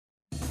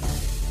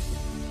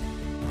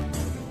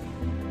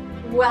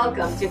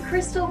Welcome to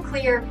Crystal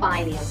Clear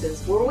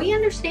Finances, where we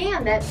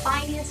understand that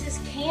finances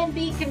can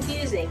be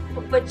confusing,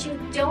 but you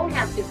don't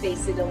have to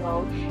face it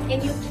alone,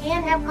 and you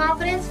can have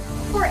confidence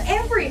for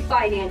every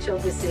financial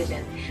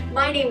decision.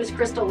 My name is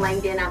Crystal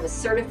Langdon. I'm a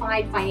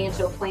certified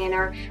financial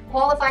planner,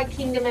 qualified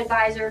Kingdom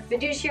advisor,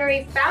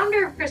 fiduciary,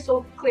 founder of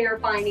Crystal Clear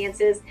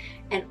Finances,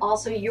 and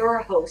also your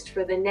host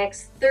for the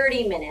next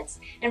 30 minutes.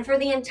 And for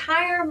the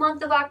entire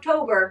month of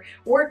October,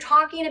 we're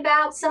talking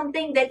about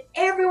something that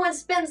everyone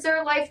spends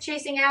their life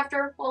chasing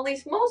after, well, at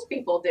least most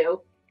people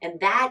do, and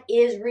that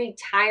is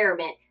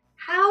retirement.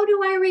 How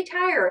do I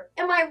retire?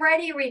 Am I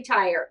ready to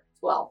retire?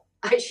 Well,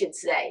 I should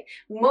say,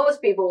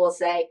 most people will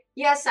say,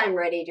 yes, I'm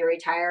ready to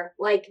retire,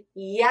 like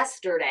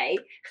yesterday.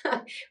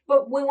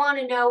 But we want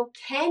to know,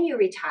 can you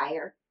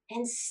retire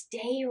and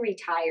stay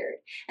retired?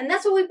 And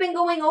that's what we've been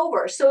going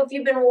over. So if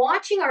you've been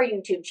watching our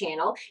YouTube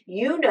channel,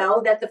 you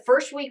know that the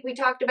first week we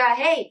talked about,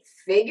 hey,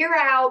 figure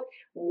out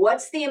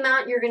what's the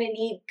amount you're going to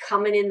need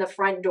coming in the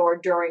front door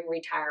during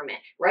retirement,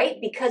 right?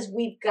 Because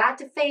we've got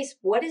to face,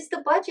 what is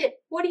the budget?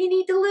 What do you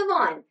need to live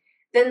on?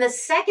 Then the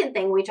second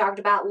thing we talked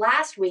about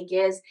last week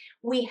is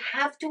we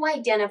have to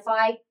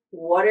identify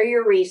what are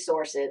your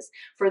resources.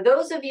 For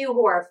those of you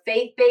who are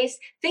faith-based,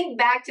 think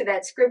back to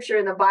that scripture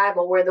in the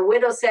Bible where the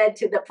widow said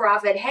to the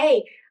prophet,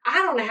 hey, I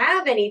don't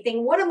have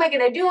anything. What am I going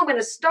to do? I'm going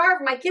to starve.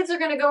 My kids are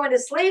going to go into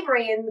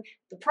slavery. And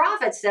the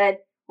prophet said,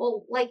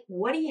 well,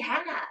 what do you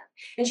have?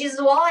 And she says,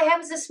 well, all I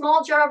have is a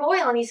small jar of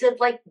oil. And he said,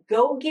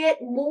 go get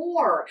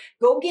more.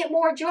 Go get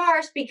more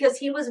jars, because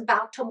he was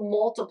about to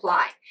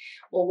multiply.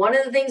 Well, one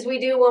of the things we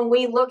do when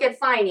we look at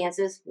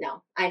finances,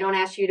 no, I don't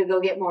ask you to go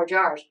get more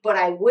jars, but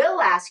I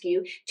will ask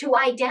you to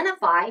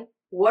identify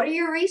what are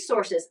your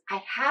resources.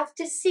 I have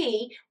to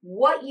see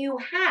what you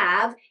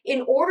have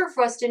in order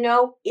for us to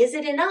know, is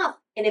it enough?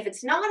 And if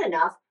it's not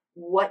enough,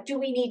 what do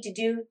we need to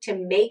do to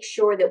make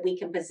sure that we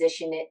can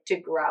position it to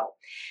grow?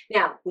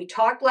 Now, we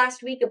talked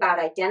last week about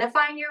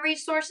identifying your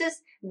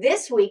resources.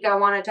 This week, I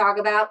want to talk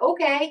about,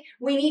 okay,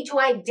 we need to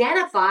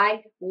identify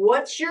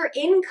what's your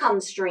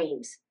income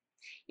streams.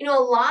 You know,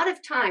 a lot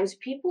of times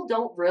people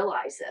don't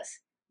realize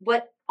this,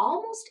 but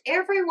almost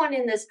everyone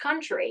in this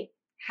country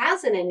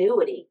has an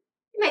annuity.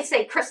 You might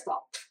say,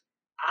 Crystal,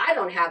 I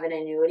don't have an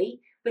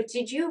annuity, but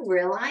did you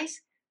realize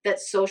that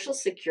Social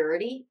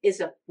Security is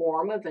a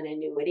form of an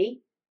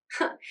annuity?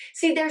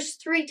 See, there's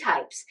three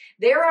types.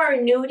 There are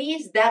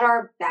annuities that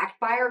are backed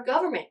by our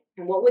government.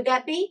 And what would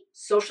that be?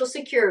 Social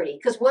Security.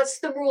 Because what's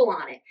the rule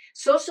on it?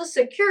 Social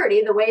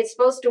Security, the way it's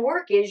supposed to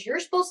work is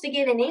you're supposed to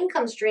get an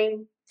income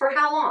stream for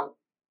how long?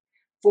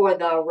 For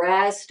the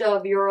rest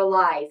of your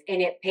life.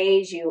 And it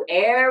pays you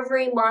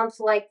every month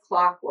like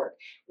clockwork.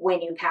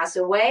 When you pass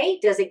away,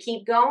 does it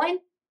keep going?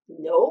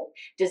 Nope.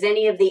 Does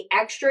any of the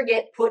extra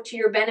get put to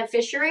your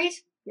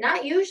beneficiaries?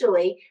 Not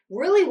usually.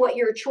 Really what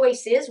your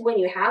choice is when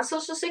you have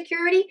Social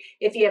Security,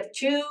 if you have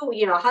two,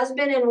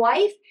 husband and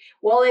wife,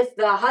 well, if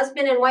the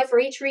husband and wife are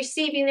each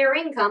receiving their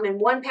income and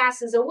one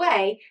passes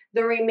away,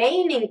 the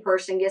remaining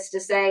person gets to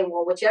say,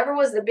 well, whichever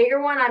was the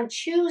bigger one, I'm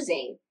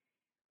choosing.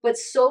 But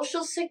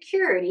Social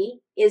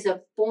Security is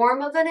a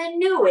form of an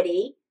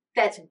annuity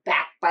that's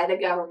backed by the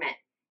government.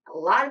 A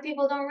lot of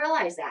people don't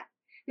realize that.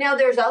 Now,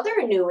 there's other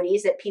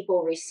annuities that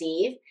people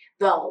receive,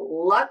 the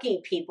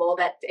lucky people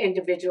that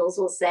individuals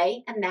will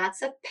say, and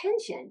that's a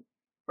pension,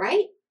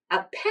 right?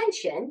 A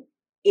pension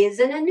is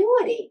an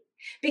annuity.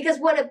 Because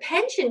what a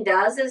pension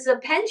does is a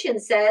pension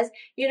says,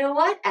 you know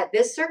what, at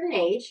this certain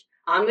age,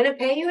 I'm going to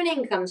pay you an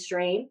income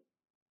stream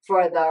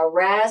for the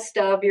rest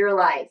of your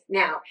life.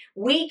 Now,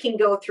 we can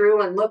go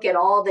through and look at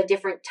all the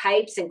different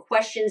types and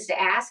questions to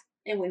ask,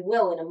 and we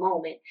will in a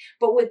moment.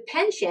 But with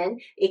pension,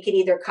 it can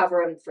either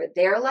cover them for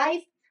their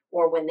life,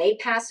 or when they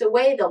pass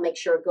away, they'll make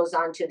sure it goes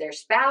on to their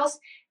spouse.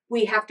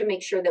 We have to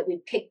make sure that we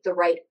pick the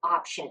right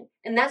option.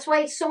 And that's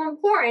why it's so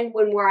important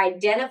when we're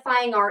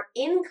identifying our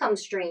income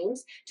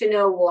streams to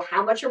know, well,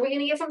 how much are we going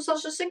to get from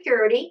Social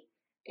Security?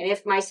 And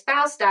if my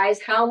spouse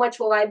dies, how much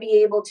will I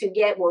be able to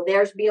get? Will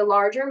theirs be a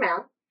larger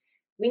amount?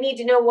 We need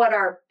to know what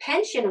our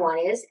pension one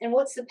is. And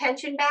what's the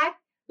pension back?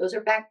 Those are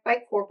backed by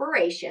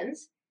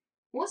corporations.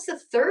 What's the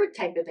third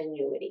type of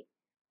annuity?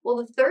 Well,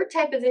 the third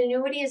type of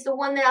annuity is the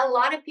one that a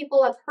lot of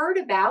people have heard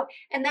about,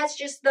 and that's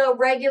just the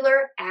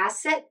regular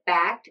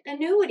asset-backed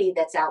annuity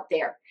that's out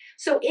there.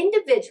 So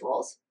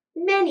individuals,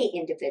 many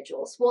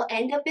individuals, will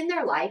end up in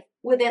their life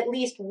with at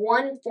least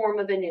one form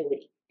of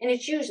annuity, and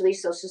it's usually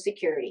Social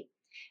Security.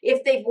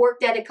 If they've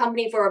worked at a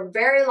company for a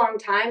very long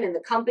time and the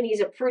company is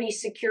a pretty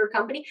secure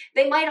company,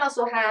 they might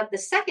also have the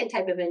second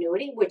type of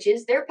annuity, which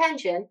is their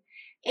pension.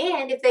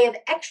 And if they have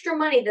extra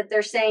money that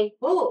they're saying,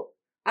 oh,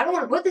 I don't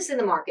want to put this in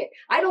the market.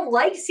 I don't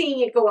like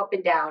seeing it go up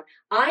and down.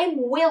 I'm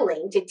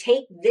willing to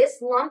take this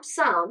lump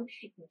sum,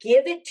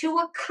 give it to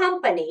a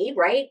company,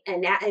 right?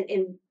 And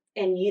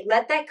you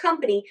let that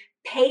company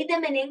pay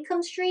them an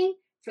income stream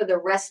for the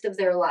rest of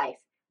their life.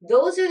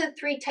 Those are the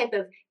three type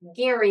of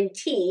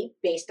guarantee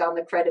based on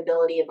the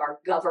credibility of our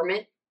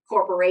government,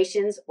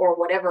 corporations or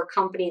whatever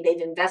company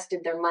they've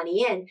invested their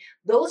money in.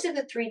 Those are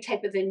the three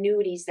type of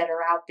annuities that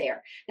are out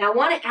there. Now, I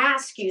want to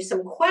ask you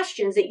some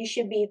questions that you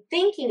should be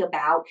thinking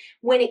about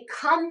when it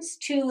comes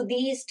to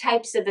these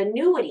types of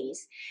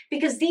annuities,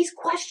 because these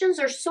questions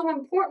are so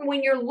important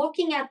when you're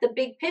looking at the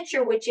big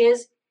picture, which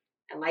is,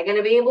 am I going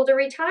to be able to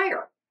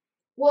retire?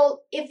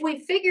 Well, if we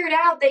figured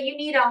out that you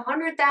need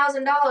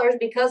 $100,000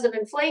 because of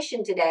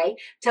inflation today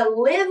to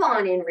live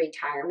on in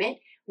retirement,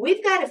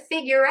 we've got to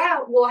figure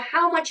out, well,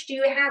 how much do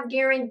you have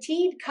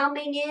guaranteed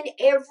coming in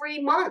every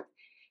month?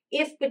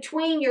 If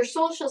between your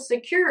Social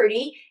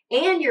Security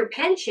and your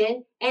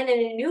pension and an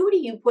annuity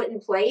you put in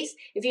place,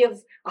 if you have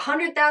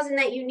 $100,000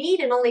 that you need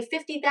and only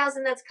 $50,000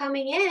 that's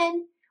coming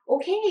in,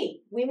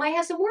 okay, we might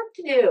have some work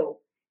to do.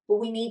 But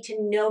we need to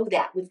know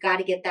that. We've got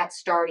to get that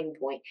starting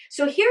point.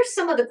 So here's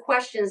some of the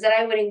questions that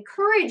I would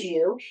encourage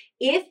you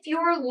if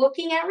you're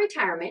looking at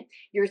retirement,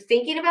 you're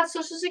thinking about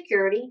Social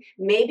Security,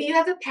 maybe you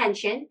have a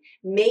pension,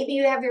 maybe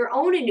you have your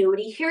own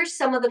annuity. Here's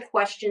some of the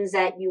questions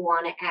that you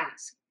want to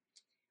ask.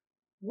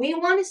 We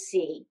want to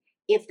see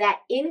if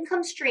that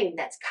income stream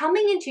that's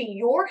coming into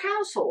your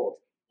household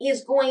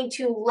is going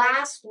to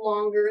last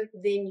longer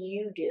than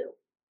you do.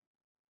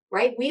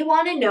 Right? We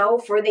want to know,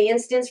 for the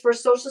instance, for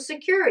Social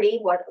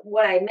Security,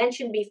 what I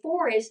mentioned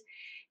before is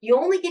you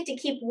only get to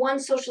keep one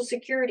Social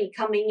Security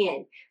coming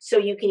in. So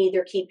you can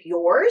either keep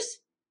yours,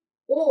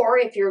 or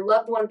if your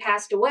loved one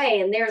passed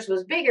away and theirs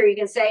was bigger, you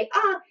can say,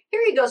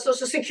 here you go,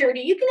 Social Security,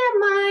 you can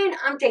have mine,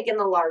 I'm taking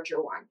the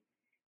larger one.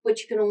 But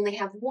you can only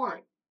have one.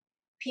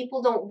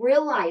 People don't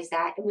realize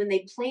that. And when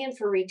they plan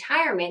for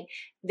retirement,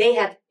 they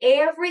have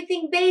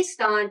everything based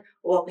on,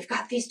 well, we've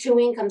got these two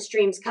income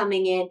streams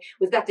coming in.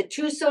 We've got the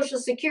two Social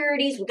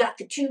Securities. We've got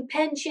the two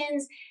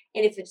pensions.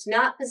 And if it's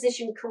not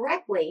positioned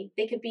correctly,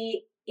 they could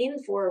be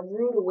in for a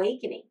rude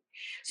awakening.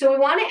 So we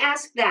want to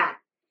ask that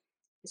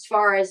as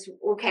far as,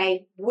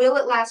 okay, will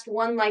it last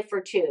one life or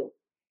two?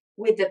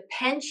 With the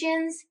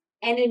pensions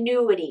and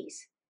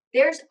annuities,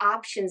 there's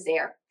options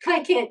there. I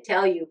can't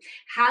tell you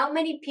how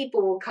many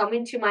people will come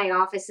into my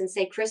office and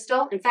say,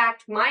 Crystal, in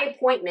fact, my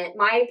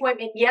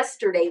appointment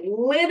yesterday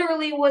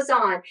literally was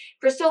on,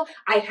 Crystal,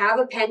 I have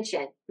a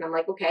pension. And I'm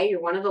like, okay,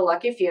 you're one of the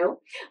lucky few.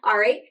 All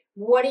right,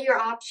 what are your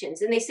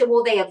options? And they said,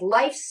 well, they have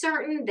life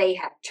certain, they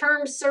have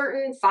term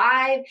certain,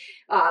 5,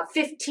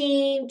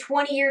 15,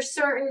 20 years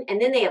certain,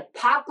 and then they have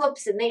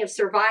pop-ups and they have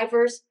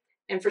survivors.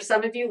 And for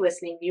some of you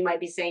listening, you might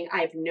be saying,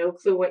 I have no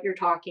clue what you're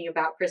talking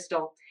about,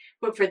 Crystal.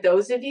 But for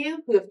those of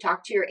you who have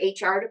talked to your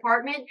HR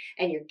department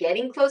and you're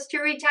getting close to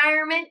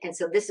retirement, and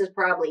so this is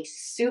probably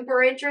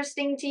super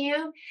interesting to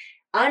you,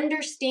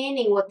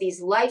 understanding what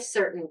these life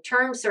certain,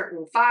 term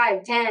certain,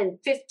 5, 10,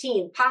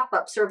 15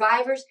 pop-up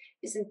survivors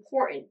is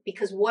important,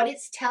 because what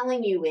it's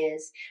telling you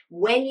is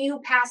when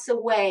you pass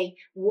away,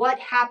 what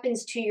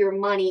happens to your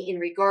money in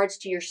regards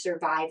to your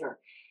survivor.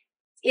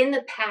 In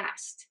the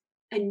past,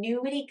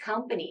 annuity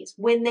companies,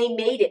 when they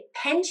made it,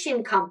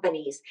 pension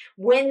companies,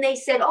 when they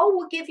said, oh,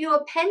 we'll give you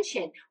a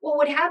pension, what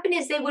would happen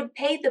is they would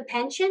pay the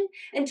pension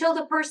until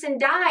the person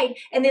died,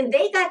 and then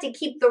they got to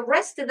keep the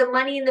rest of the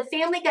money and the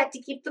family got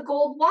to keep the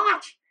gold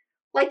watch.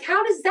 Like,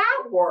 how does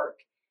that work?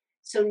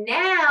 So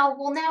now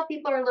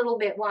people are a little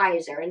bit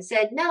wiser and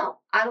said, no,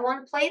 I don't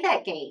want to play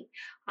that game.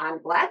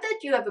 I'm glad that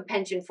you have a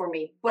pension for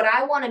me, but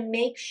I want to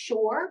make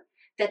sure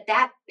that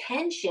that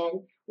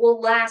pension will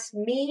last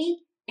me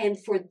and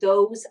for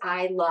those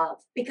I love.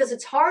 Because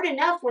it's hard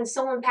enough when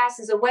someone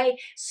passes away,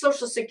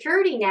 Social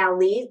Security now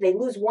leaves, they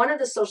lose one of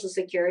the Social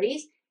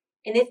Securities,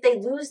 and if they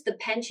lose the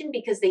pension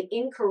because they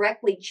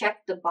incorrectly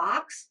checked the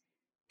box,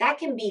 that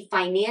can be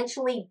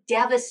financially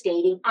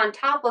devastating on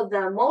top of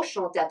the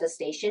emotional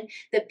devastation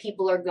that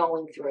people are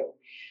going through.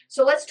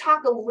 So let's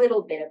talk a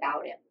little bit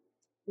about it.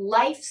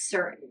 Life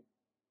certain.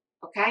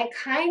 Okay,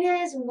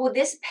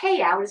 this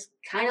payout is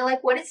kind of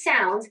like what it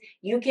sounds.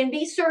 You can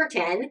be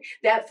certain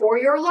that for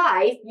your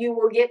life, you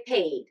will get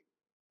paid,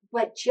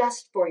 but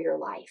just for your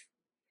life.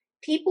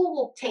 People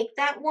will take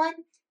that one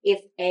if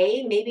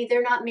maybe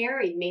they're not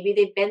married, maybe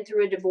they've been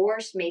through a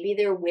divorce, maybe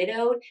they're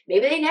widowed,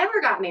 maybe they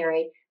never got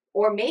married,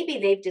 or maybe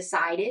they've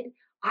decided,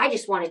 I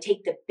just want to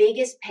take the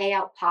biggest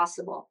payout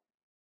possible.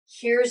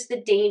 Here's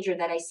the danger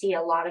that I see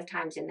a lot of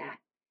times in that.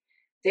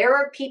 There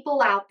are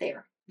people out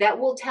there that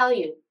will tell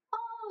you,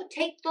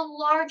 take the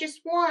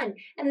largest one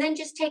and then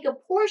just take a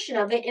portion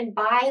of it and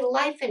buy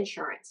life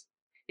insurance.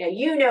 Now,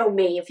 you know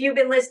me. If you've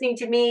been listening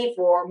to me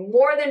for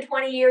more than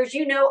 20 years,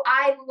 you know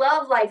I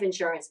love life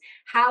insurance.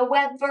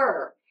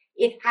 However,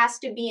 it has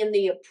to be in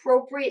the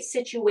appropriate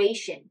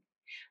situation.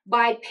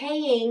 By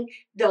taking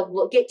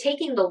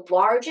the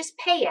largest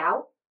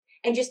payout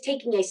and just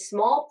taking a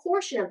small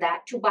portion of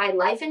that to buy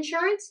life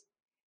insurance,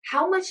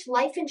 how much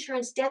life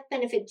insurance death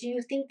benefit do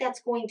you think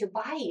that's going to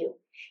buy you?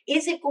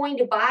 Is it going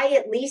to buy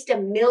at least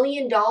 $1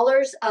 million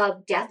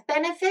of death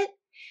benefit?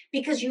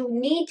 Because you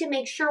need to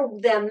make sure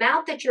the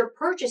amount that you're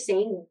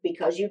purchasing,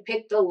 because you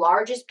picked the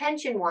largest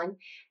pension one,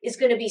 is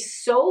going to be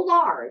so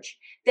large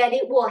that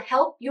it will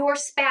help your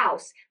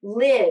spouse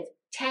live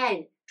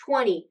 10,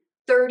 20,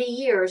 30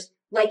 years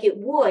like it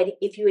would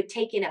if you had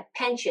taken a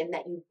pension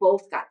that you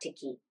both got to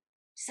keep.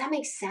 Does that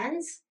make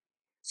sense?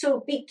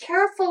 So be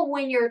careful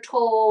when you're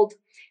told,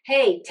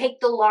 hey, take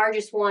the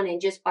largest one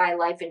and just buy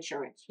life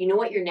insurance. You know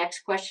what your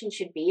next question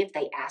should be if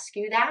they ask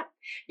you that?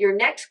 Your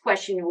next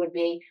question would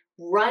be,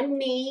 run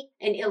me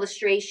an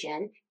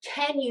illustration.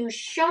 Can you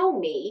show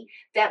me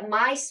that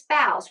my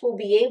spouse will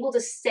be able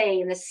to stay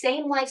in the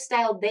same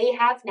lifestyle they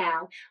have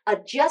now,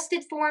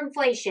 adjusted for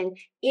inflation,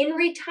 in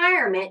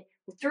retirement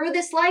through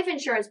this life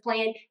insurance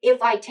plan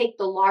if I take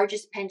the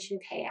largest pension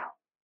payout?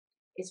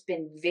 It's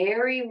been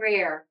very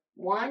rare.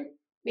 One,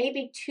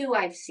 maybe two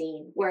I've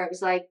seen where I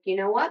was like, you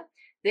know what?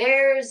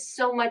 There's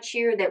so much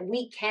here that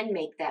we can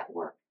make that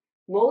work.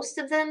 Most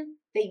of them,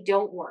 they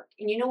don't work.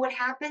 And you know what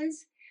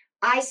happens?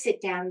 I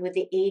sit down with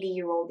the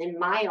 80-year-old in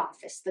my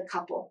office, the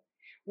couple,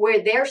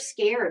 where they're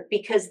scared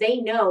because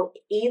they know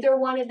either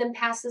one of them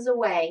passes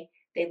away,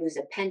 they lose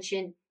a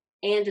pension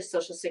and a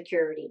Social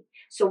Security.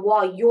 So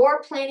while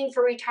you're planning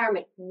for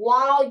retirement,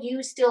 while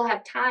you still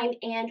have time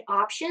and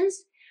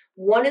options,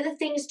 one of the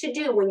things to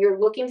do when you're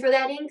looking for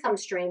that income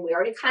stream, we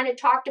already kind of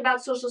talked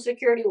about Social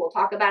Security. We'll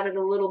talk about it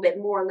a little bit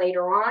more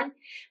later on.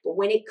 But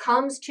when it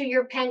comes to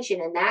your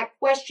pension and that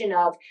question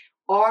of,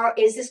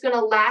 is this going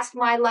to last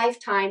my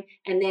lifetime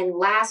and then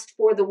last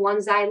for the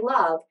ones I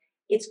love?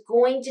 It's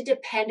going to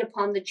depend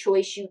upon the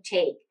choice you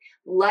take.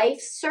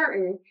 Life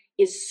Certain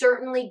is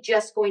certainly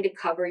just going to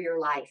cover your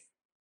life.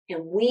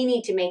 And we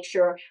need to make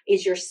sure,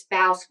 is your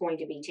spouse going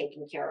to be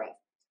taken care of?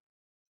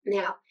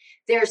 Now,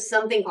 there's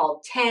something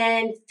called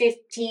 10,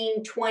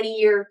 15,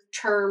 20-year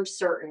term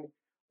certain.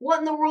 What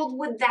in the world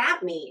would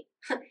that mean?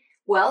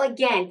 Well,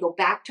 again, go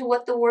back to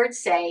what the words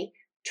say,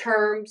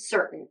 term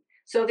certain.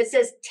 So if it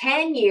says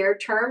 10-year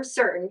term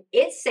certain,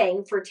 it's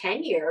saying for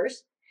 10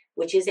 years,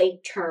 which is a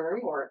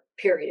term or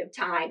period of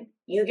time,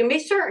 you can be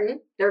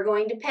certain they're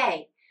going to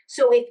pay.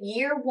 So if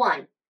year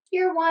one,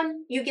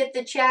 you get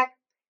the check,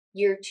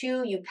 year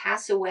two, you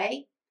pass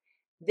away,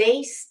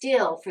 they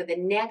still, for the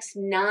next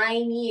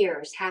 9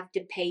 years, have to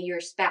pay your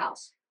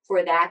spouse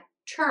for that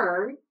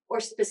term or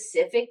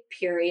specific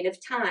period of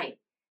time.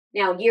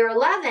 Now, year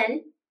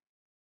 11,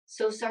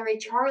 so sorry,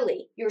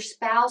 Charlie, your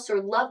spouse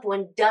or loved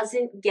one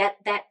doesn't get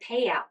that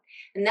payout.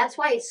 And that's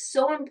why it's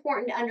so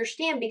important to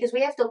understand, because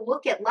we have to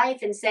look at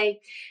life and say,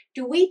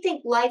 do we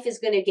think life is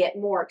going to get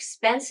more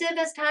expensive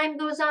as time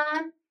goes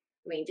on?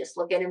 I mean, just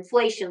look at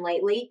inflation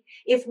lately.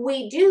 If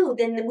we do,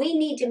 then we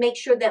need to make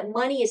sure that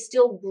money is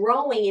still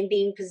growing and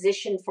being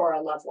positioned for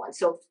our loved ones.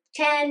 So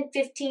 10,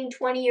 15,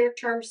 20-year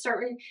term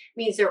certain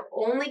means they're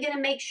only going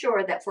to make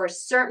sure that for a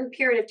certain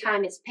period of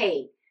time it's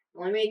paid.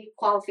 Let me make a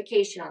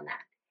qualification on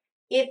that.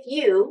 If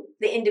you,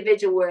 the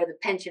individual where the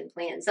pension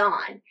plan's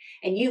on,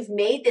 and you've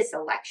made this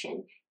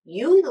election,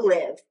 you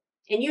live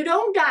and you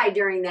don't die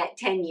during that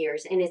 10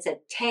 years, and it's a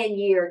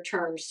 10-year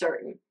term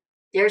certain,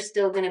 they're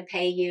still going to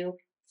pay you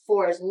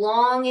for as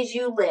long as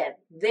you live.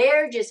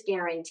 They're just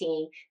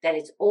guaranteeing that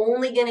it's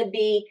only going to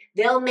be,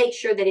 they'll make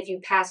sure that if you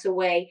pass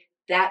away,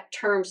 that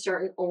term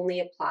certain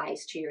only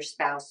applies to your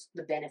spouse,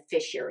 the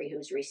beneficiary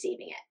who's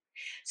receiving it.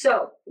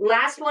 So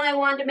last one I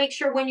wanted to make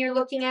sure when you're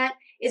looking at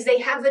is they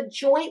have a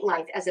joint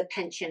life as a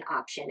pension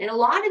option. And a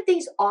lot of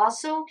these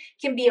also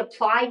can be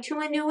applied to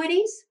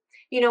annuities.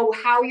 You know,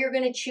 how you're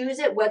going to choose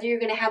it, whether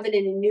you're going to have an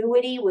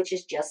annuity, which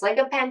is just like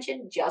a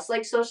pension, just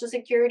like Social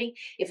Security,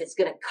 if it's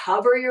going to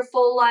cover your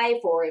full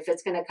life or if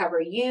it's going to cover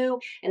you,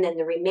 and then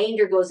the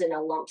remainder goes in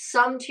a lump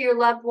sum to your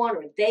loved one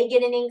or they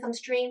get an income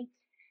stream.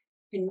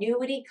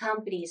 Annuity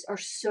companies are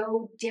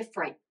so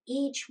different.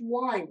 Each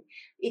one,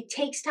 it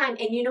takes time.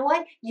 And you know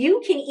what?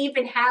 You can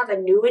even have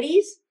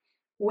annuities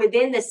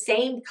within the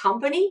same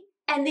company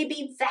and they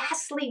be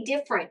vastly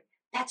different.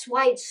 That's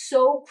why it's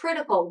so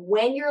critical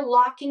when you're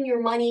locking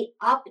your money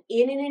up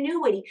in an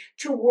annuity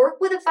to work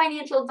with a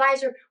financial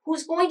advisor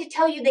who's going to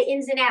tell you the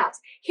ins and outs.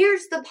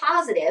 Here's the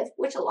positive,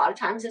 which a lot of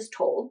times is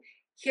told.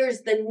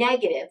 Here's the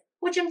negative,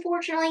 which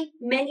unfortunately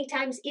many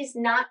times is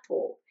not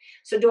told.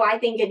 So do I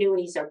think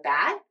annuities are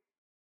bad?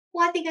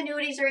 Well, I think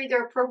annuities are either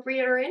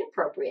appropriate or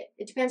inappropriate.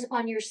 It depends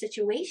upon your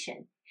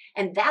situation.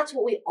 And that's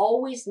what we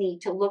always need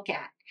to look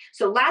at.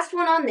 So last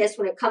one on this,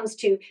 when it comes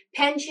to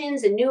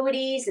pensions,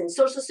 annuities, and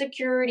Social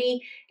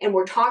Security, and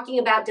we're talking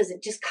about, does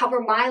it just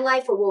cover my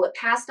life or will it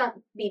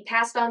be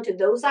passed on to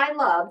those I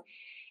love,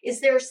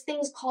 is there's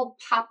things called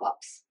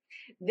pop-ups.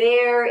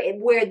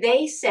 Where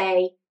they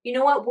say, you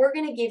know what, we're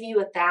going to give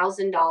you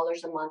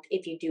 $1,000 a month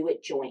if you do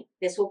it joint.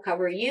 This will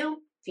cover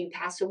you. If you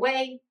pass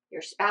away,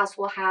 your spouse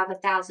will have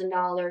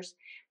 $1,000.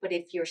 But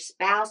if your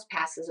spouse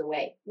passes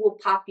away, we'll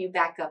pop you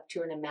back up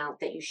to an amount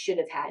that you should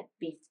have had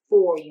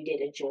before you did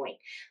a joint.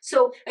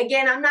 So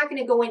again, I'm not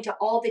going to go into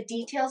all the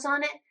details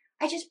on it.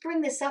 I just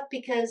bring this up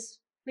because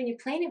when you're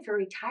planning for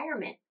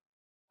retirement,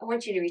 I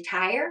want you to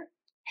retire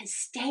and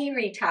stay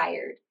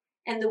retired.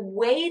 And the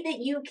way that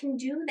you can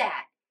do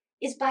that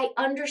is by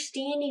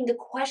understanding the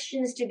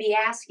questions to be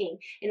asking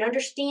and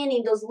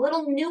understanding those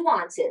little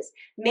nuances.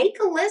 Make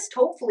a list,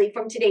 hopefully,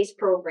 from today's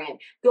program.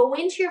 Go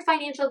into your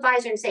financial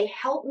advisor and say,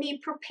 help me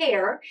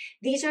prepare.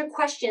 These are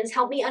questions.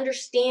 Help me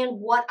understand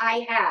what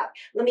I have.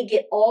 Let me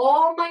get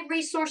all my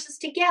resources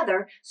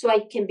together so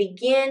I can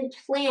begin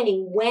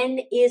planning when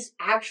is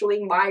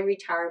actually my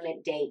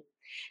retirement date.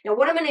 Now,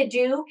 what I'm going to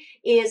do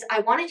is I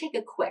want to take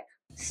a quick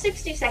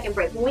 60-second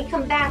break. When we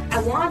come back,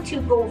 I want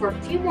to go over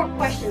a few more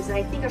questions that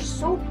I think are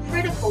so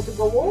critical to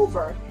go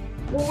over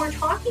when we're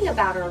talking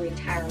about our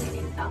retirement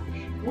income.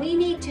 We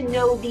need to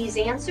know these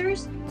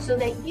answers so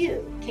that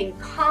you can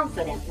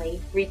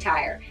confidently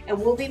retire. And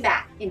we'll be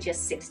back in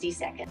just 60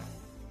 seconds.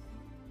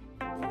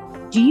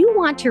 Do you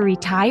want to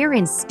retire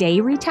and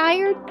stay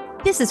retired?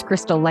 This is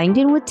Crystal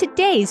Langdon with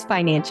today's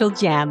Financial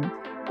Gem.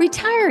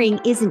 Retiring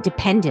isn't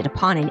dependent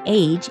upon an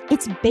age.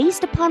 It's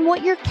based upon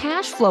what your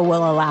cash flow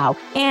will allow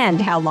and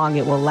how long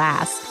it will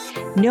last.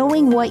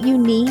 Knowing what you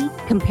need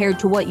compared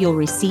to what you'll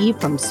receive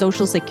from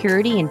Social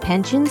Security and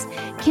pensions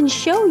can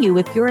show you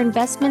if your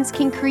investments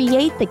can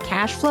create the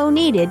cash flow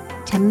needed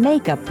to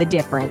make up the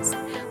difference.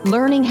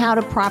 Learning how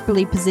to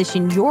properly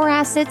position your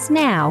assets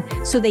now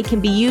so they can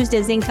be used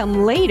as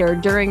income later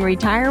during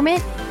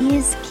retirement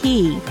is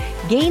key.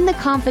 Gain the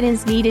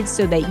confidence needed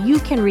so that you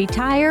can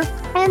retire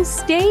and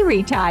stay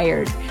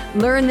retired.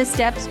 Learn the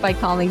steps by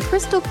calling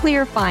Crystal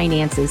Clear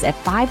Finances at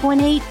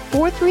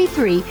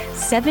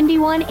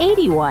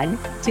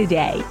 518-433-7181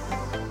 today.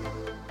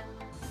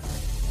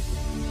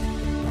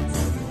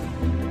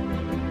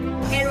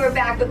 And we're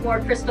back with more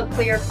Crystal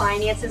Clear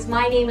Finances.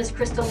 My name is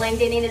Crystal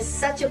Langdon, and it is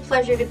such a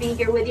pleasure to be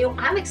here with you.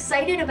 I'm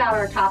excited about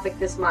our topic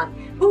this month.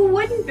 Who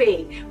wouldn't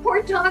be?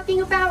 We're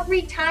talking about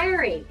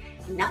retiring,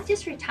 not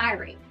just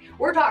retiring.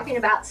 We're talking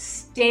about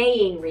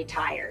staying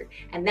retired.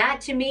 And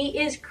that to me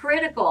is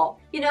critical.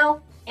 You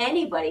know,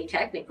 anybody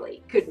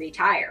technically could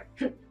retire,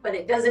 but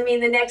it doesn't mean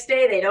the next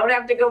day they don't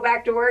have to go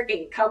back to work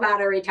and come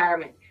out of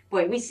retirement.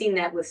 Boy, we've seen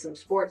that with some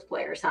sports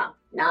players, huh?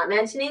 Not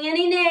mentioning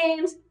any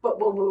names, but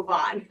we'll move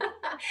on.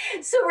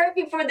 So right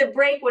before the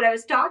break, what I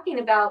was talking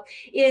about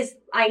is,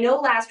 I know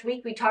last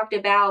week we talked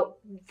about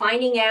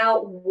finding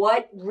out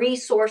what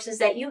resources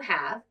that you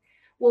have.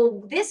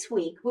 Well, this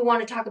week, we want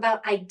to talk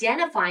about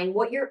identifying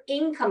what your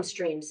income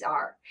streams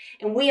are.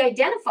 And we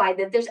identified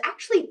that there's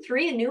actually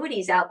 3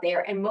 annuities out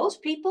there, and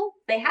most people,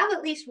 they have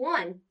at least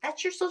one.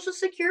 That's your Social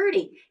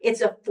Security.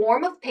 It's a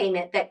form of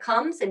payment that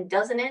comes and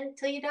doesn't end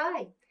until you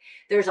die.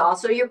 There's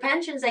also your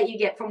pensions that you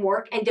get from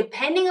work, and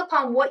depending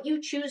upon what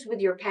you choose with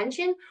your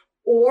pension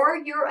or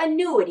your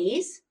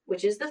annuities,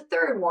 which is the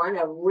third one,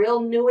 a real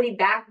annuity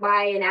backed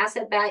by an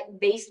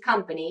asset-based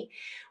company,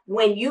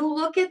 when you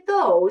look at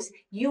those,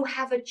 you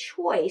have a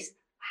choice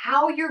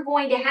how you're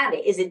going to have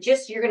it. Is it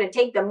just you're going to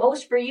take the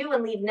most for you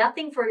and leave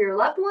nothing for your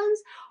loved ones?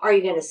 Are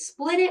you going to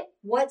split it?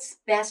 What's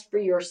best for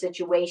your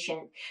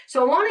situation?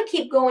 So I want to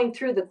keep going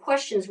through the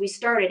questions we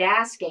started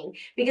asking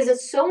because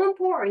it's so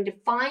important to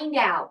find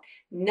out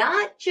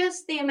not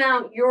just the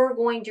amount you're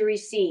going to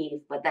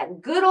receive, but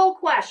that good old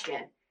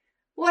question,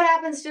 what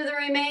happens to the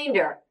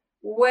remainder?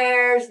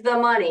 Where's the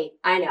money?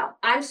 I know,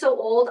 I'm so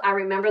old, I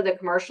remember the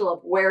commercial of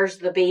where's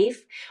the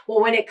beef?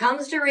 Well, when it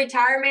comes to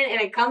retirement and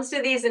it comes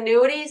to these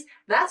annuities,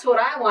 that's what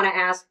I want to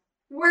ask.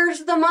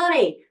 Where's the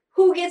money?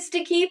 Who gets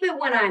to keep it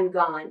when I'm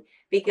gone?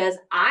 Because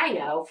I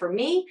know for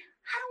me,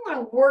 I don't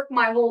want to work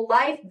my whole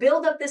life,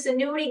 build up this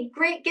annuity,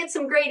 get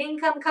some great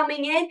income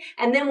coming in,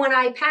 and then when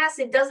I pass,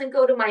 it doesn't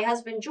go to my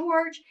husband,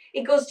 George.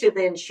 It goes to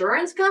the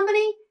insurance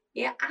company.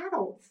 Yeah, I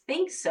don't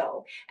think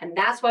so. And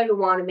that's why we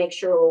want to make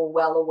sure we're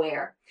well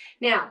aware.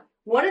 Now,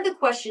 one of the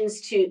questions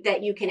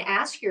that you can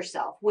ask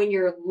yourself when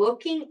you're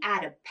looking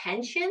at a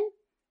pension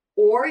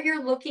or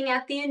you're looking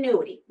at the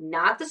annuity,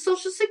 not the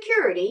Social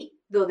Security,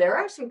 though there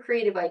are some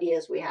creative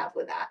ideas we have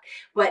with that,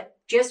 but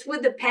just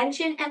with the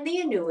pension and the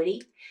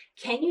annuity,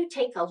 can you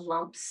take a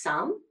lump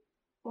sum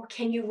or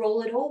can you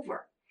roll it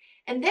over?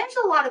 And there's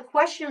a lot of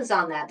questions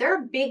on that. There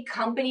are big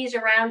companies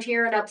around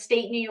here in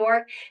upstate New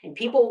York, and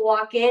people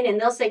walk in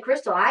and they'll say,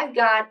 Crystal, I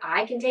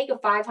can take a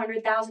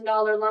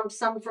 $500,000 lump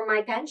sum for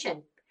my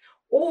pension.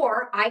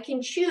 Or I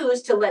can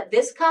choose to let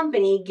this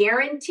company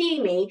guarantee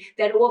me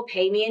that it will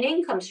pay me an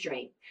income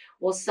stream.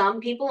 Well,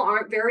 some people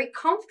aren't very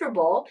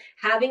comfortable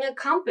having a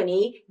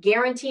company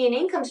guarantee an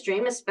income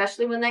stream,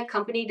 especially when that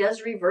company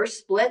does reverse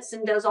splits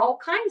and does all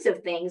kinds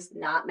of things,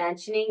 not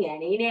mentioning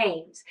any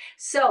names.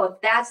 So if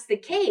that's the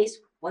case,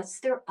 what's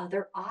their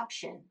other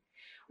option?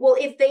 Well,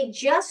 if they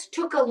just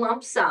took a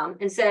lump sum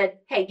and said,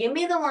 hey, give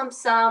me the lump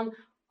sum,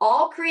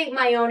 I'll create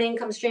my own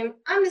income stream,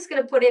 I'm just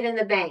going to put it in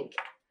the bank.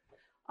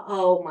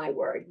 Oh my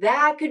word,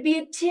 that could be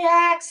a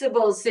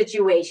taxable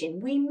situation.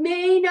 We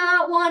may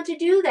not want to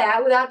do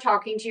that without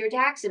talking to your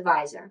tax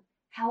advisor.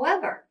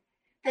 However,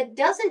 that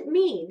doesn't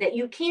mean that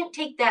you can't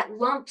take that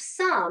lump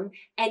sum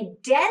and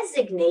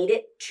designate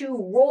it to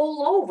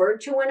roll over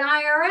to an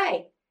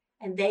IRA.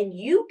 And then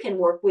you can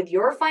work with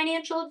your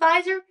financial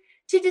advisor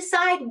to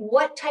decide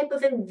what type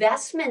of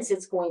investments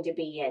it's going to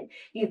be in.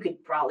 You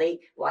could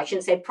probably, well, I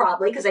shouldn't say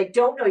probably because I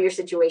don't know your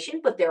situation,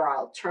 but there are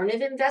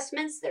alternative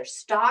investments, there's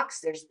stocks,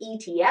 there's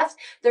ETFs,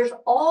 there's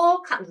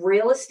all kinds,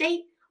 real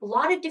estate, a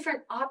lot of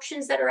different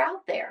options that are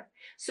out there.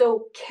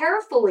 So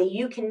carefully,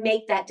 you can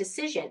make that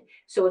decision.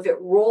 So if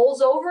it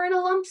rolls over in a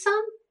lump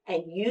sum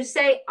and you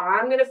say,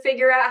 I'm going to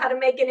figure out how to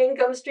make an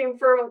income stream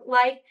for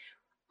life,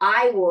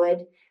 I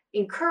would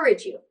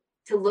encourage you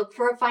to look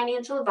for a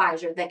financial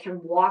advisor that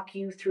can walk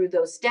you through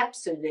those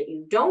steps so that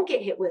you don't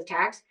get hit with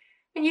tax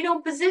and you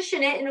don't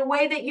position it in a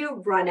way that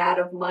you run out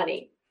of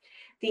money.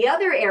 The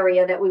other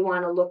area that we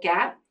want to look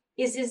at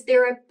is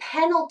there a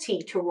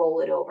penalty to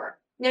roll it over?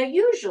 Now,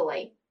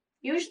 usually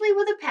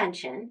with a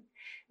pension,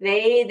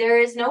 there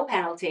is no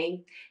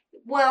penalty.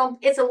 Well,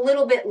 it's a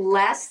little bit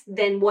less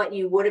than what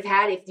you would have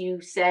had if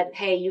you said,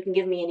 hey, you can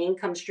give me an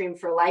income stream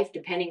for life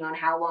depending on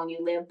how long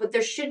you live, but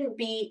there shouldn't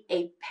be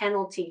a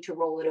penalty to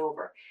roll it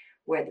over.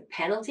 Where the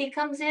penalty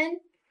comes in,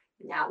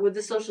 not with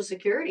the Social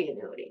Security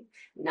annuity,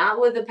 not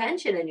with the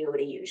pension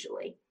annuity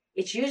usually.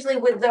 It's usually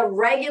with the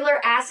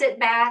regular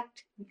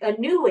asset-backed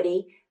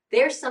annuity.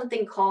 There's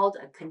something called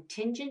a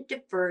contingent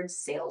deferred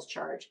sales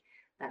charge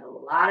that a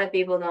lot of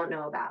people don't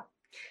know about.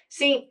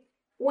 See,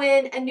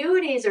 when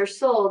annuities are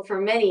sold for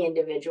many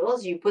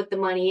individuals, you put the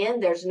money in,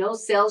 there's no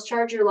sales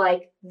charge. You're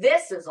like,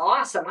 this is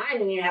awesome. I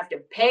don't even have to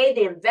pay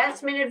the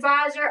investment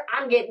advisor.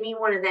 I'm getting me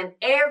one of them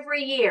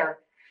every year.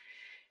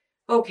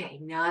 Okay,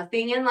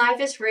 nothing in life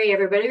is free.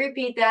 Everybody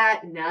repeat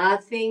that.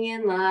 Nothing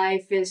in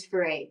life is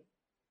free.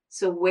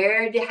 So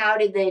how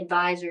did the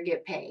advisor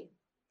get paid?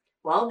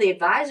 Well, the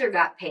advisor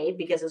got paid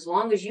because as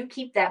long as you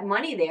keep that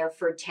money there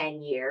for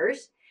 10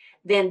 years,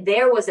 then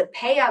there was a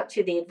payout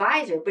to the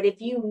advisor. But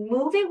if you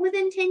move it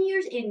within 10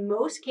 years, in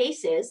most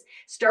cases,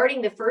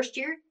 starting the first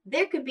year,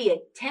 there could be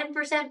a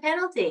 10%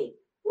 penalty.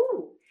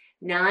 Ooh,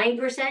 9%,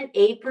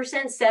 8%,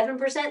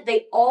 7%.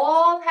 They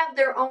all have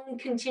their own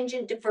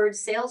contingent deferred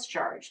sales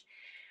charge.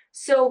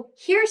 So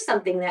here's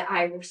something that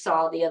I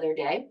saw the other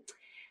day.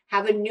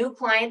 Have a new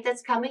client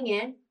that's coming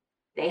in.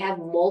 They have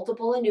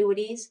multiple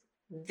annuities.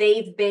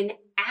 They've been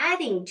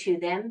adding to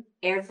them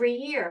every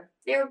year.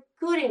 They're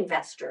good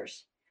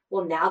investors.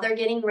 Well, now they're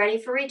getting ready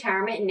for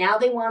retirement and now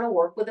they want to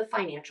work with a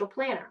financial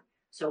planner.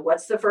 So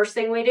what's the first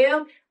thing we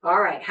do?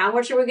 All right, how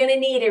much are we going to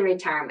need in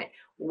retirement?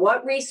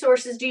 What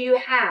resources do you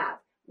have?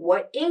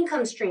 What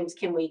income streams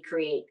can we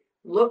create?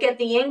 Look at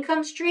the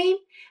income stream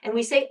and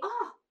we say,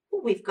 oh,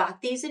 well, we've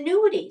got these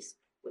annuities.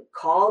 We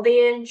call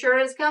the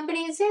insurance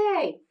company and say,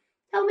 hey,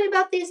 tell me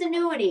about these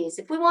annuities.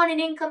 If we want an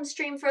income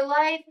stream for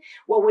life,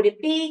 what would it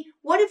be?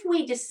 What if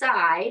we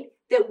decide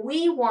that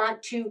we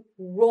want to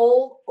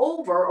roll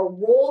over or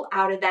roll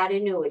out of that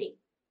annuity?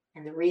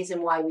 And the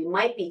reason why we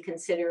might be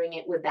considering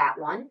it with that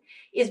one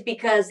is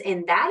because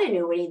in that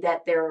annuity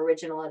that their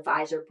original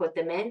advisor put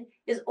them in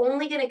is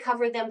only going to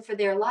cover them for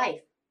their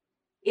life.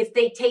 If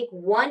they take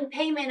one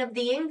payment of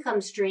the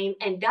income stream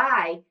and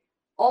die,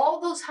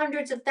 all those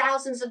hundreds of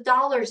thousands of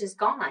dollars is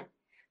gone.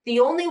 The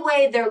only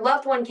way their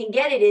loved one can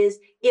get it is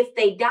if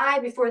they die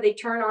before they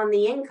turn on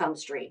the income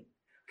stream.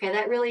 Okay,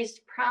 that really is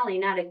probably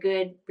not a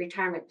good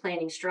retirement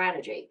planning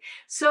strategy.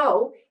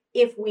 So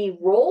if we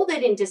rolled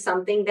it into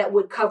something that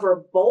would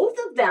cover both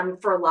of them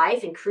for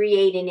life and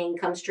create an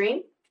income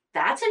stream,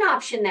 that's an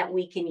option that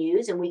we can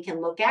use and we can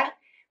look at.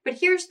 But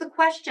here's the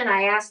question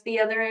I asked the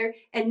other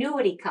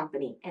annuity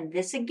company. And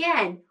this,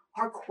 again,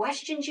 are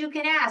questions you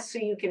can ask so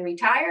you can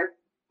retire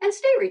and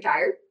stay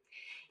retired.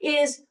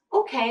 Is,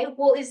 okay,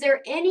 well, is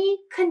there any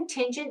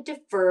contingent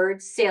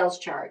deferred sales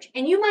charge?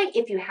 And you might,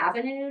 if you have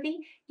an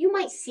annuity, you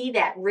might see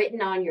that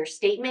written on your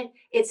statement.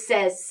 It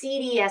says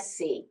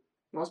CDSC.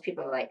 Most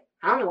people are like,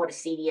 I don't know what a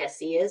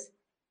CDSC is.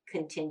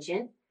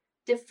 Contingent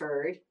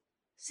deferred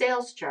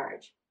sales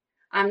charge.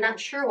 I'm not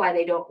sure why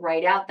they don't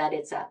write out that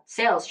it's a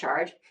sales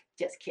charge.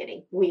 Just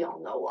kidding. We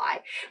all know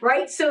why,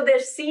 right? So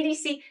there's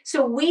CDC.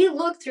 So we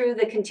looked through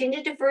the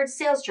contingent deferred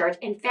sales charge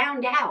and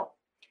found out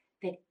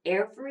that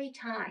every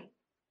time,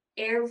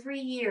 every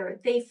year,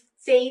 they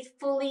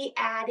faithfully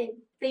added,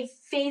 they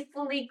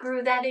faithfully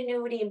grew that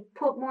annuity and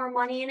put more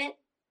money in it,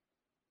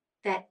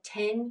 that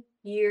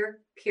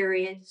 10-year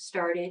period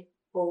started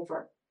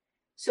over.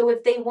 So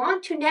if they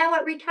want to now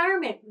at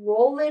retirement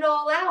roll it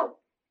all out,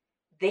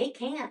 they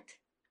can't.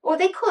 Or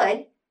they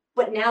could,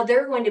 but now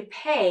they're going to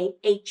pay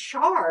a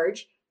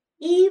charge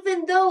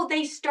even though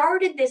they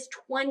started this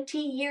 20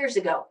 years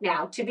ago.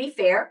 Now, to be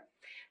fair,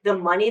 the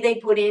money they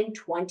put in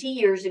 20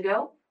 years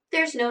ago,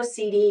 there's no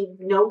CD,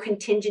 no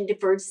contingent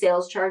deferred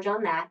sales charge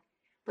on that.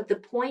 But the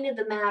point of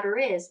the matter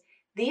is,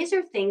 these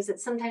are things that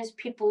sometimes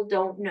people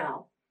don't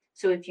know.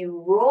 So if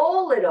you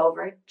roll it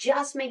over,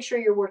 just make sure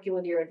you're working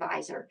with your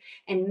advisor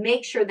and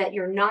make sure that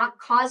you're not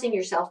causing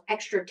yourself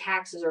extra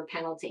taxes or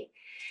penalty.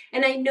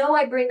 And I know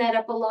I bring that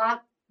up a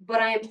lot, but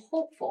I am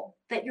hopeful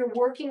that you're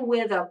working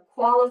with a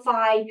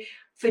qualified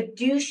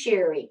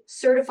fiduciary,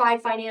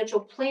 certified financial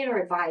planner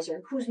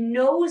advisor who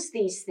knows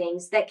these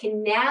things, that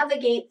can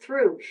navigate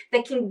through,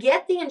 that can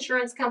get the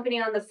insurance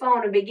company on the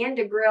phone and begin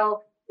to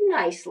grill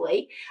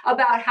nicely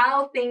about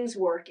how things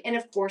work. And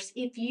of course,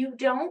 if you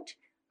don't,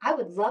 I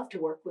would love to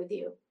work with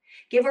you.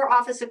 Give our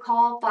office a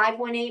call,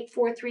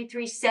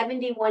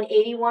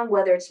 518-433-7181,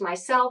 whether it's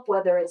myself,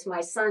 whether it's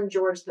my son,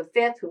 George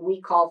V, who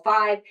we call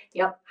Five.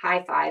 Yep,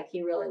 high five.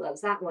 He really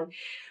loves that one.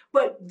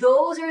 But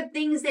those are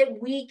things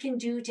that we can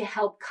do to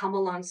help come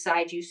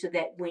alongside you so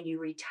that when you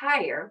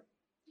retire,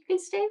 you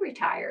can stay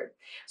retired.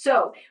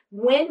 So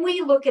when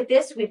we look at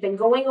this, we've been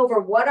going over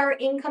what our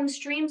income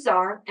streams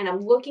are, and I'm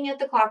looking at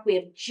the clock. We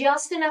have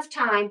just enough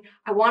time.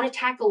 I want to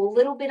tackle a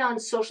little bit on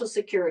Social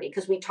Security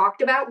because we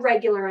talked about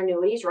regular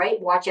annuities,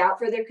 right? Watch out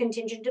for their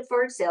contingent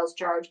deferred sales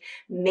charge.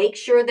 Make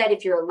sure that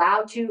if you're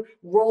allowed to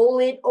roll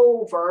it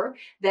over,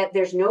 that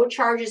there's no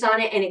charges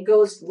on it and it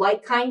goes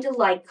like kind to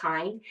like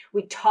kind.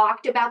 We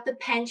talked about the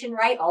pension,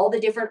 right? All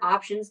the different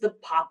options, the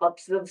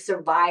pop-ups, the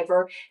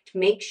survivor, to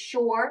make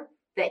sure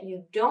that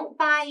you don't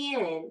buy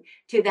in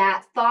to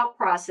that thought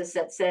process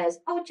that says,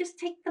 oh, just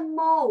take the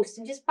most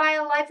and just buy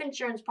a life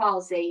insurance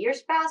policy. Your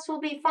spouse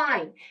will be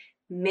fine.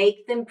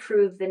 Make them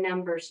prove the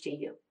numbers to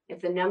you.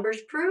 If the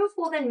numbers prove,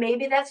 well, then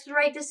maybe that's the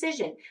right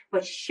decision.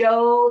 But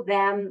show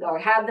them or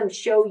have them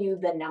show you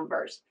the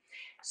numbers.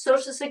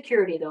 Social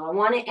Security, though, I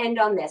want to end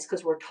on this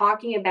because we're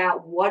talking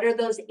about what are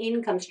those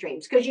income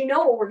streams, because you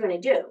know what we're going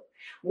to do.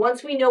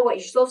 Once we know what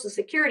your Social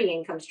Security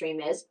income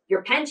stream is,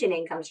 your pension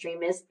income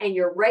stream is, and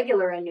your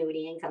regular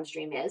annuity income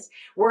stream is,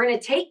 we're going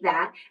to take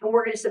that and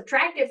we're going to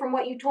subtract it from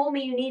what you told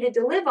me you needed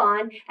to live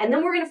on, and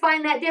then we're going to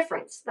find that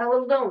difference, that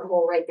little donut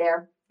hole right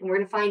there. And we're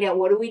going to find out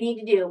what do we need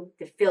to do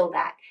to fill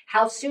that.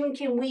 How soon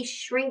can we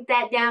shrink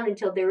that down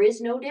until there is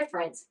no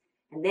difference?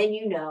 And then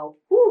you know,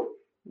 whew,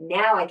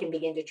 now I can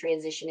begin to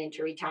transition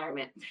into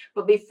retirement.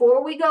 But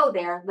before we go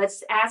there,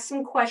 let's ask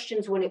some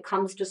questions when it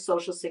comes to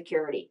Social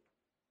Security.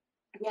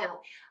 Now,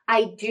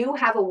 I do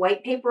have a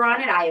white paper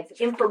on it. I have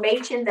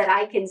information that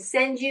I can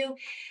send you.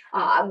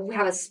 We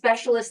have a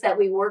specialist that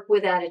we work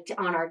with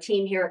on our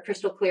team here at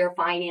Crystal Clear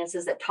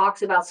Finances that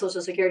talks about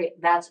Social Security.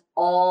 That's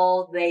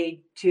all they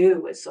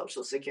do is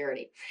Social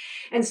Security.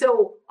 And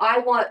so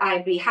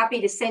I'd be happy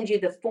to send you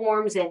the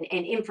forms and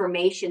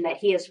information that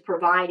he has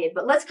provided.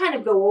 But let's kind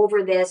of go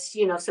over this,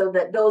 so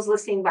that those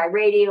listening by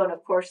radio and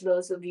of course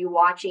those of you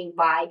watching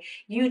by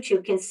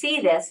YouTube can see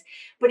this.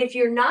 But if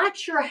you're not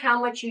sure how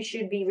much you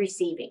should be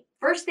receiving,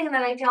 first thing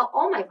that I tell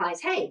all my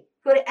clients, hey,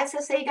 go to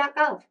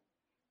ssa.gov.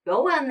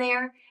 Go on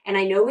there. And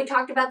I know we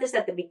talked about this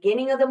at the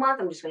beginning of the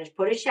month. I'm just going to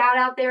put a shout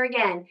out there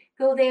again.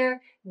 Go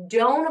there.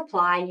 Don't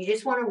apply. You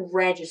just want to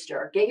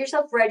register. Get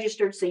yourself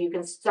registered so you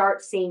can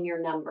start seeing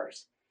your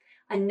numbers.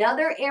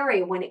 Another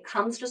area when it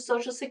comes to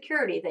Social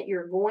Security that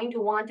you're going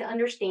to want to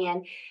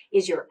understand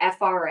is your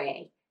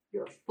FRA,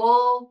 your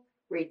full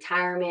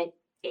retirement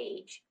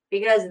age.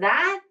 Because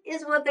that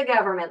is what the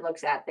government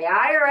looks at. The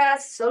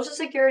IRS, Social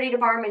Security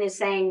Department is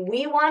saying,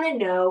 we want to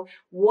know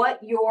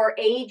what your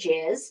age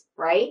is,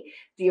 right?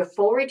 Your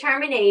full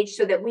retirement age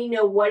so that we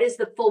know what is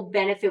the full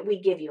benefit we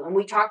give you. And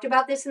we talked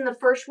about this in the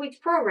first week's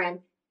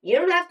program. You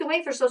don't have to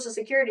wait for Social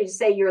Security to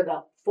say you're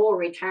the full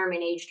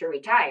retirement age to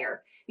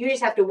retire. You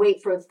just have to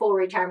wait for the full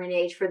retirement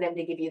age for them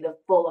to give you the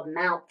full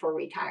amount for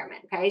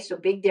retirement, okay? So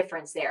big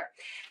difference there.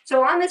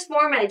 So on this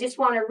form, I just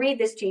want to read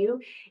this to you.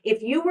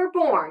 If you were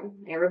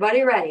born,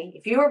 everybody ready?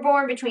 If you were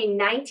born between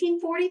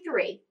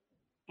 1943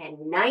 and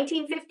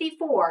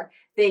 1954,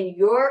 then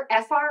your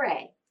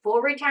FRA,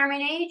 full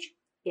retirement age,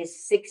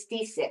 is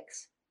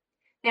 66.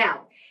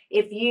 Now,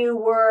 if you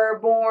were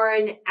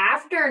born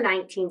after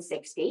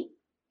 1960,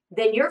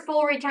 then your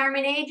full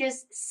retirement age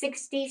is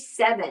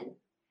 67.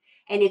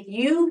 And if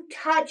you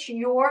touch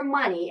your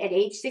money at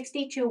age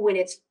 62 when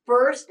it's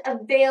first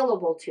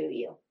available to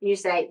you, you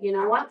say, you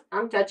know what?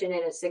 I'm touching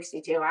it at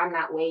 62. I'm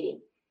not waiting.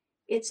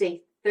 It's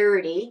a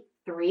 30%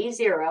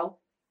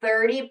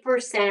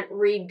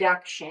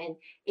 reduction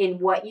in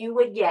what you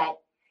would get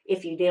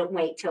if you didn't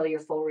wait till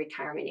your full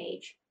retirement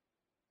age.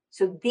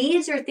 So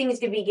these are things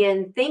to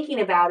begin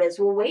thinking about as,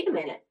 well, wait a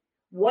minute.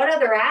 What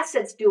other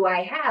assets do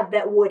I have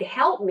that would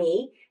help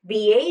me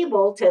be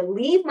able to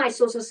leave my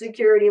Social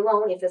Security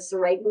loan, if it's the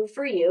right move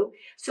for you,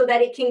 so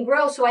that it can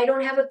grow so I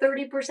don't have a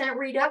 30%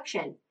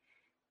 reduction?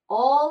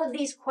 All of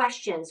these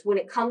questions when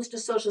it comes to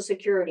Social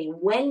Security,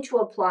 when to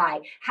apply,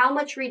 how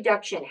much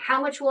reduction,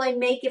 how much will I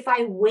make if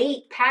I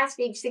wait past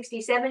age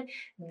 67?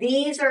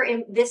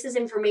 This is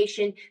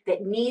information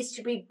that needs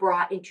to be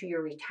brought into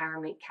your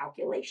retirement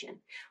calculation.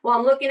 Well,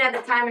 I'm looking at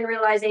the time and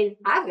realizing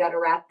I've got to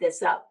wrap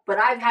this up, but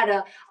I've had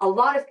a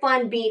lot of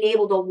fun being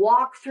able to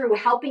walk through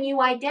helping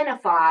you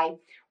identify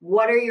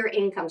what are your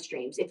income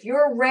streams. If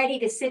you're ready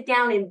to sit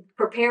down and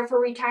prepare for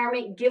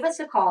retirement, give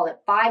us a call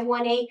at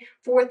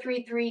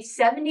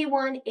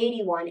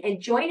 518-433-7181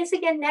 and join us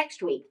again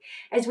next week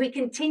as we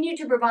continue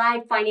to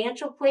provide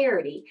financial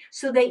clarity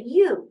so that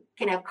you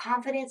can have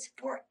confidence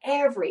for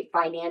every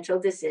financial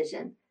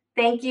decision.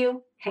 Thank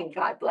you and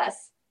God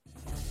bless.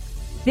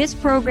 This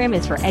program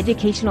is for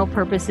educational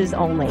purposes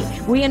only.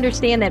 We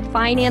understand that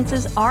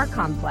finances are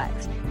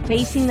complex.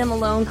 Facing them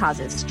alone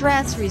causes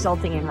stress,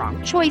 resulting in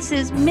wrong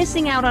choices,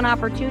 missing out on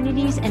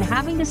opportunities, and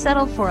having to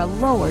settle for a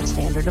lower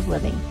standard of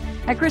living.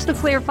 At Crystal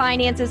Clear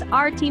Finances,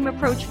 our team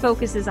approach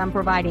focuses on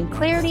providing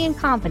clarity and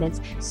confidence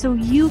so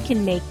you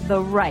can make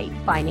the right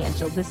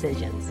financial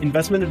decisions.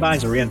 Investment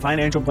advisory and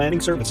financial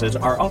planning services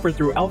are offered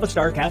through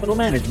AlphaStar Capital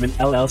Management,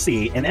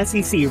 LLC, an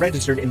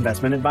SEC-registered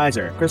investment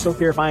advisor. Crystal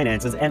Clear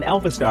Finances and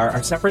AlphaStar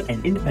are separate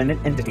and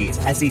independent entities.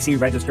 SEC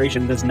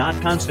registration does not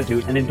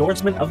constitute an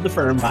endorsement of the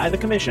firm by the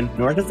Commission,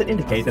 nor does it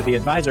indicate that the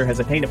advisor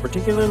has attained a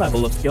particular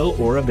level of skill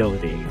or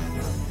ability.